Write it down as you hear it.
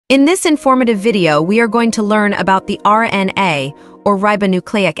In this informative video, we are going to learn about the RNA, or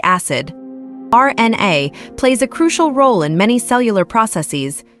ribonucleic acid. RNA plays a crucial role in many cellular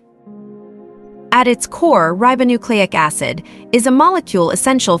processes. At its core, ribonucleic acid is a molecule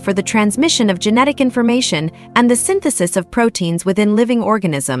essential for the transmission of genetic information and the synthesis of proteins within living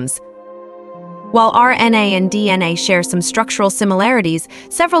organisms. While RNA and DNA share some structural similarities,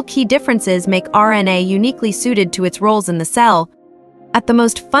 several key differences make RNA uniquely suited to its roles in the cell. At the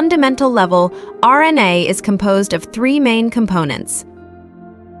most fundamental level, RNA is composed of three main components.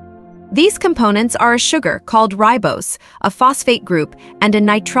 These components are a sugar called ribose, a phosphate group, and a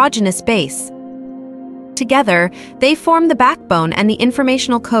nitrogenous base. Together, they form the backbone and the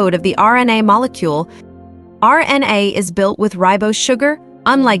informational code of the RNA molecule. RNA is built with ribose sugar,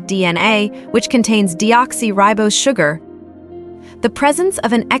 unlike DNA, which contains deoxyribose sugar. The presence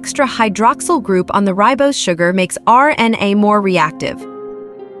of an extra hydroxyl group on the ribose sugar makes RNA more reactive.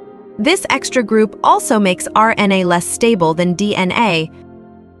 This extra group also makes RNA less stable than DNA.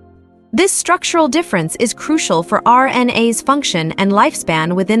 This structural difference is crucial for RNA's function and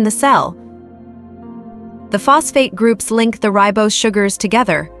lifespan within the cell. The phosphate groups link the ribose sugars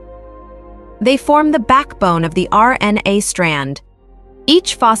together. They form the backbone of the RNA strand.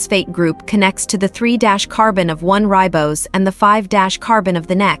 Each phosphate group connects to the 3' carbon of one ribose and the 5' carbon of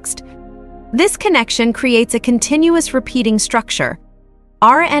the next. This connection creates a continuous repeating structure.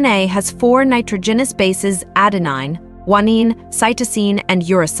 RNA has 4 nitrogenous bases: adenine, guanine, cytosine, and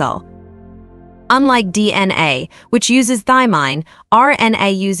uracil. Unlike DNA, which uses thymine,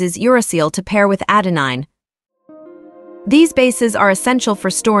 RNA uses uracil to pair with adenine. These bases are essential for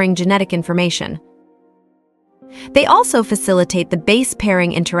storing genetic information. They also facilitate the base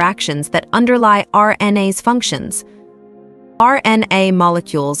pairing interactions that underlie RNA's functions. RNA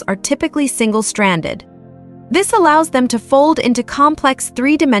molecules are typically single-stranded. This allows them to fold into complex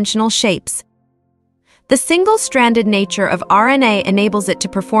three-dimensional shapes. The single-stranded nature of RNA enables it to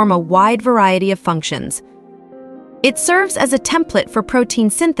perform a wide variety of functions. It serves as a template for protein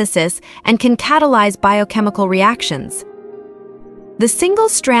synthesis and can catalyze biochemical reactions. The single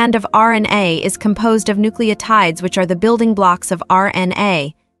strand of RNA is composed of nucleotides, which are the building blocks of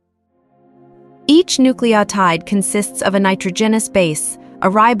RNA. Each nucleotide consists of a nitrogenous base, a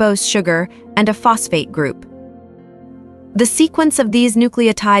ribose sugar, and a phosphate group. The sequence of these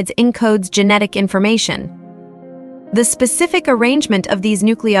nucleotides encodes genetic information. The specific arrangement of these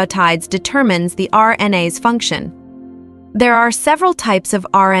nucleotides determines the RNA's function. There are several types of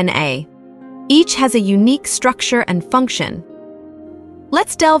RNA. Each has a unique structure and function.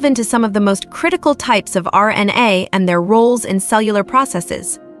 Let's delve into some of the most critical types of RNA and their roles in cellular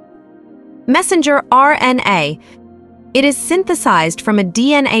processes. Messenger RNA. It is synthesized from a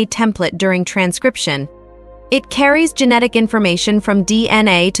DNA template during transcription. It carries genetic information from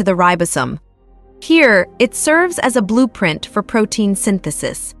DNA to the ribosome. Here, it serves as a blueprint for protein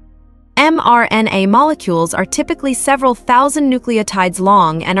synthesis. mRNA molecules are typically several thousand nucleotides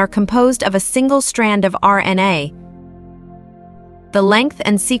long and are composed of a single strand of RNA. The length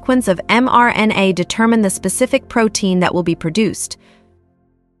and sequence of mRNA determine the specific protein that will be produced.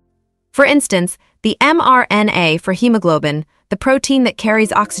 For instance, the mRNA for hemoglobin, the protein that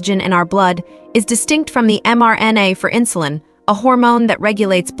carries oxygen in our blood, is distinct from the mRNA for insulin, a hormone that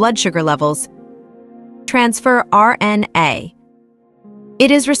regulates blood sugar levels. Transfer RNA.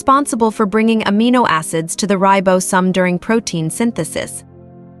 It is responsible for bringing amino acids to the ribosome during protein synthesis.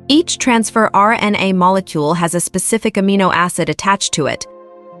 Each transfer RNA molecule has a specific amino acid attached to it.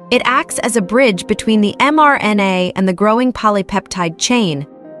 It acts as a bridge between the mRNA and the growing polypeptide chain.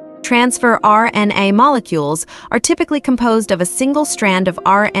 Transfer RNA molecules are typically composed of a single strand of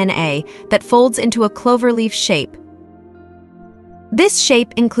RNA that folds into a cloverleaf shape. This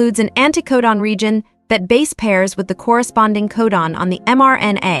shape includes an anticodon region that base pairs with the corresponding codon on the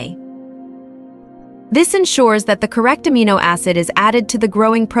mRNA. This ensures that the correct amino acid is added to the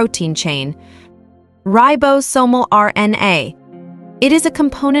growing protein chain. Ribosomal RNA. It is a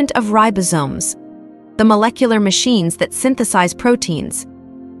component of ribosomes, the molecular machines that synthesize proteins.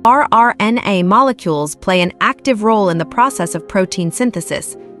 rRNA molecules play an active role in the process of protein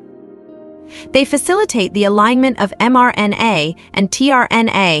synthesis. They facilitate the alignment of mRNA and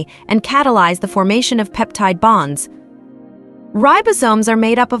tRNA and catalyze the formation of peptide bonds. Ribosomes are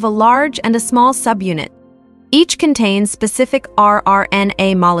made up of a large and a small subunit. Each contains specific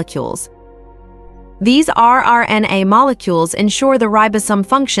rRNA molecules. These rRNA molecules ensure the ribosome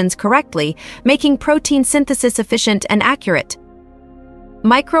functions correctly, making protein synthesis efficient and accurate.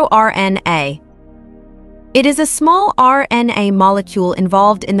 MicroRNA. It is a small RNA molecule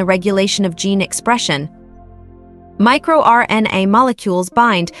involved in the regulation of gene expression. microRNA molecules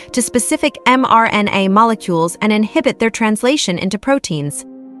bind to specific mRNA molecules and inhibit their translation into proteins.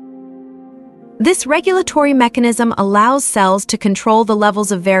 This regulatory mechanism allows cells to control the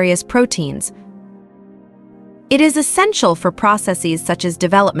levels of various proteins. It is essential for processes such as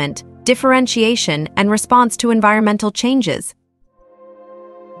development, differentiation, and response to environmental changes.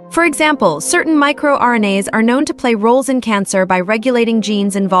 For example, certain microRNAs are known to play roles in cancer by regulating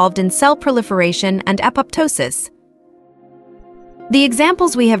genes involved in cell proliferation and apoptosis. The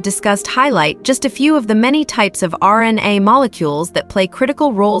examples we have discussed highlight just a few of the many types of RNA molecules that play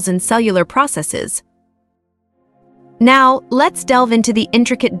critical roles in cellular processes. Now, let's delve into the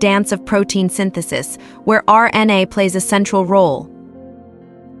intricate dance of protein synthesis, where RNA plays a central role.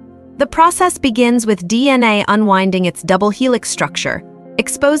 The process begins with DNA unwinding its double helix structure,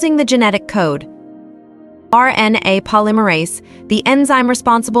 exposing the genetic code. RNA polymerase, the enzyme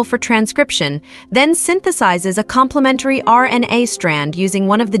responsible for transcription, then synthesizes a complementary RNA strand using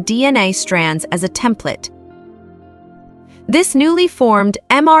one of the DNA strands as a template. This newly formed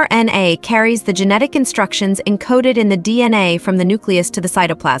mRNA carries the genetic instructions encoded in the DNA from the nucleus to the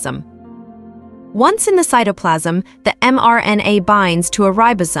cytoplasm. Once in the cytoplasm, the mRNA binds to a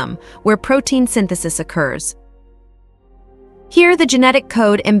ribosome, where protein synthesis occurs. Here, the genetic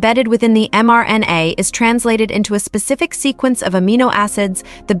code embedded within the mRNA is translated into a specific sequence of amino acids,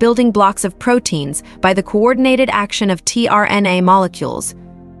 the building blocks of proteins, by the coordinated action of tRNA molecules.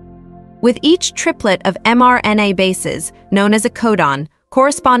 With each triplet of mRNA bases, known as a codon,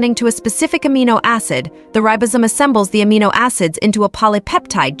 corresponding to a specific amino acid, the ribosome assembles the amino acids into a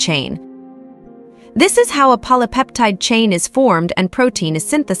polypeptide chain. This is how a polypeptide chain is formed and protein is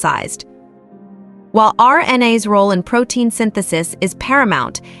synthesized. While RNA's role in protein synthesis is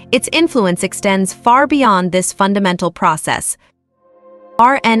paramount, its influence extends far beyond this fundamental process.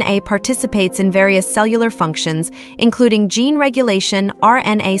 RNA participates in various cellular functions, including gene regulation,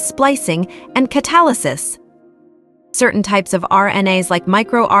 RNA splicing, and catalysis. Certain types of RNAs like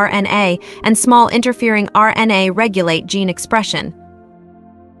microRNA and small interfering RNA regulate gene expression.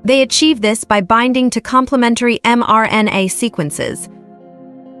 They achieve this by binding to complementary mRNA sequences.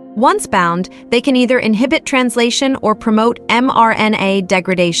 Once bound, they can either inhibit translation or promote mRNA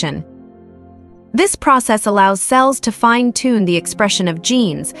degradation. This process allows cells to fine-tune the expression of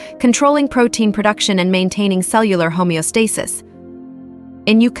genes, controlling protein production and maintaining cellular homeostasis.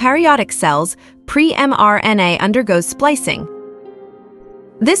 In eukaryotic cells, pre-mRNA undergoes splicing.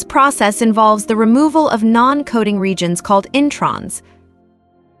 This process involves the removal of non-coding regions called introns.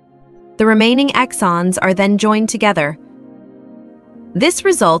 The remaining exons are then joined together. This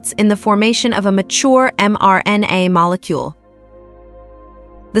results in the formation of a mature mRNA molecule.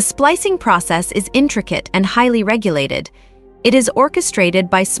 The splicing process is intricate and highly regulated. It is orchestrated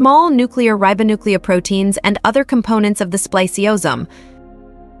by small nuclear ribonucleoproteins and other components of the spliciosome.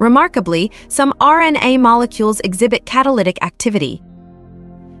 Remarkably, some RNA molecules exhibit catalytic activity.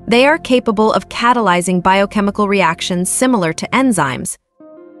 They are capable of catalyzing biochemical reactions similar to enzymes.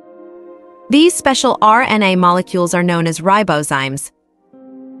 These special RNA molecules are known as ribosomes.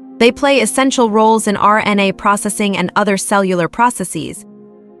 They play essential roles in RNA processing and other cellular processes.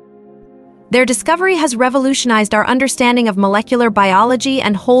 Their discovery has revolutionized our understanding of molecular biology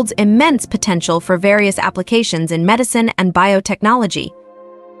and holds immense potential for various applications in medicine and biotechnology.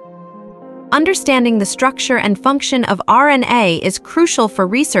 Understanding the structure and function of RNA is crucial for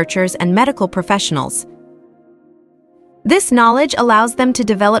researchers and medical professionals. This knowledge allows them to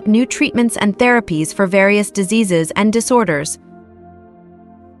develop new treatments and therapies for various diseases and disorders.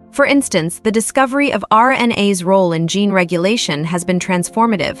 For instance, the discovery of RNA's role in gene regulation has been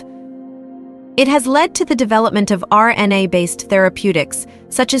transformative. It has led to the development of RNA-based therapeutics,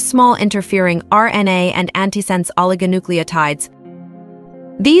 such as small interfering RNA and antisense oligonucleotides.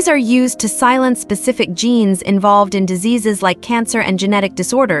 These are used to silence specific genes involved in diseases like cancer and genetic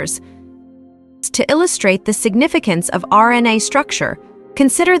disorders. To illustrate the significance of RNA structure,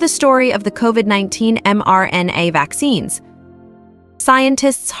 consider the story of the COVID-19 mRNA vaccines.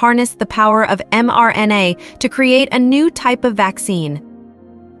 Scientists harnessed the power of mRNA to create a new type of vaccine.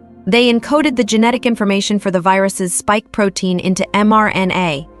 They encoded the genetic information for the virus's spike protein into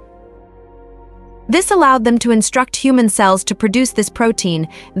mRNA. This allowed them to instruct human cells to produce this protein,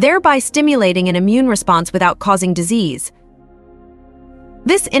 thereby stimulating an immune response without causing disease.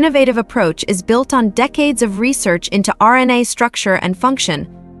 This innovative approach is built on decades of research into RNA structure and function.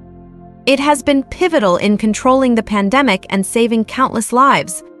 It has been pivotal in controlling the pandemic and saving countless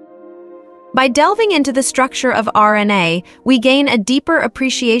lives. By delving into the structure of RNA, we gain a deeper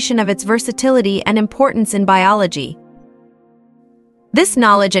appreciation of its versatility and importance in biology. This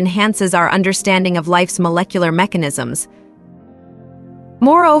knowledge enhances our understanding of life's molecular mechanisms.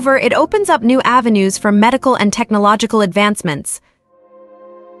 Moreover, it opens up new avenues for medical and technological advancements.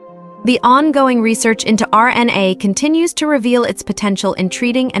 The ongoing research into RNA continues to reveal its potential in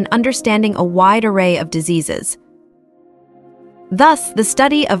treating and understanding a wide array of diseases. Thus, the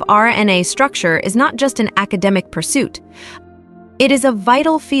study of RNA structure is not just an academic pursuit. It is a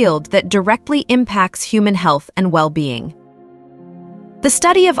vital field that directly impacts human health and well-being. The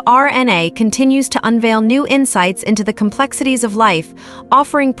study of RNA continues to unveil new insights into the complexities of life,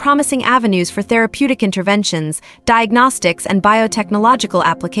 offering promising avenues for therapeutic interventions, diagnostics, and biotechnological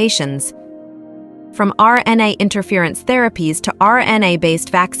applications. From RNA interference therapies to RNA-based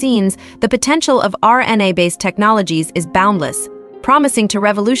vaccines, the potential of RNA-based technologies is boundless, promising to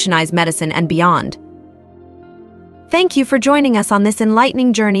revolutionize medicine and beyond. Thank you for joining us on this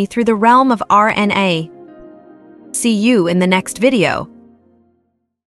enlightening journey through the realm of RNA. See you in the next video.